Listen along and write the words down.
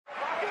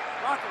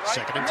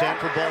Second and 10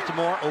 for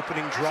Baltimore.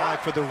 Opening drive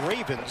for the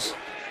Ravens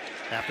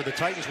after the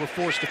Titans were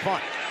forced to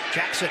punt.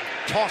 Jackson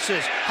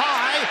tosses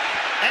high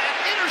and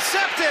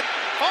intercepted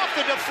off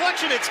the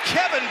deflection. It's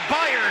Kevin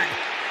Byard,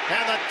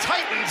 and the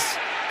Titans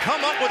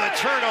come up with a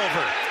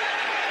turnover.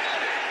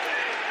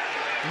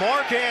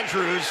 Mark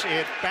Andrews,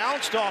 it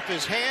bounced off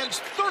his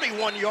hands.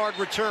 31-yard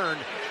return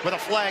with a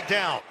flag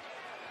down.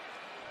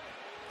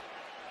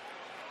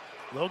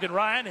 Logan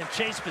Ryan in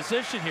chase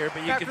position here,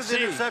 but you can see. After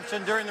the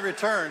interception during the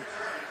return,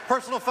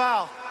 personal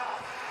foul.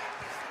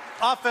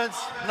 Offense,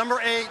 number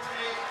 8.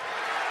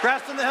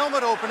 Grasping the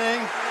helmet opening.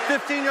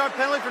 15-yard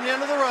penalty from the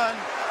end of the run.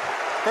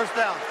 First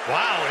down.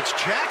 Wow, it's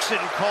Jackson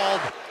called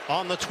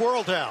on the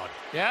twirl down.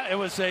 Yeah, it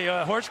was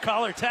a horse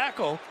collar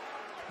tackle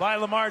by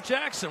Lamar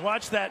Jackson.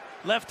 Watch that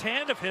left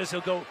hand of his.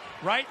 He'll go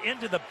right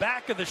into the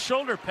back of the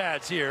shoulder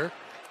pads here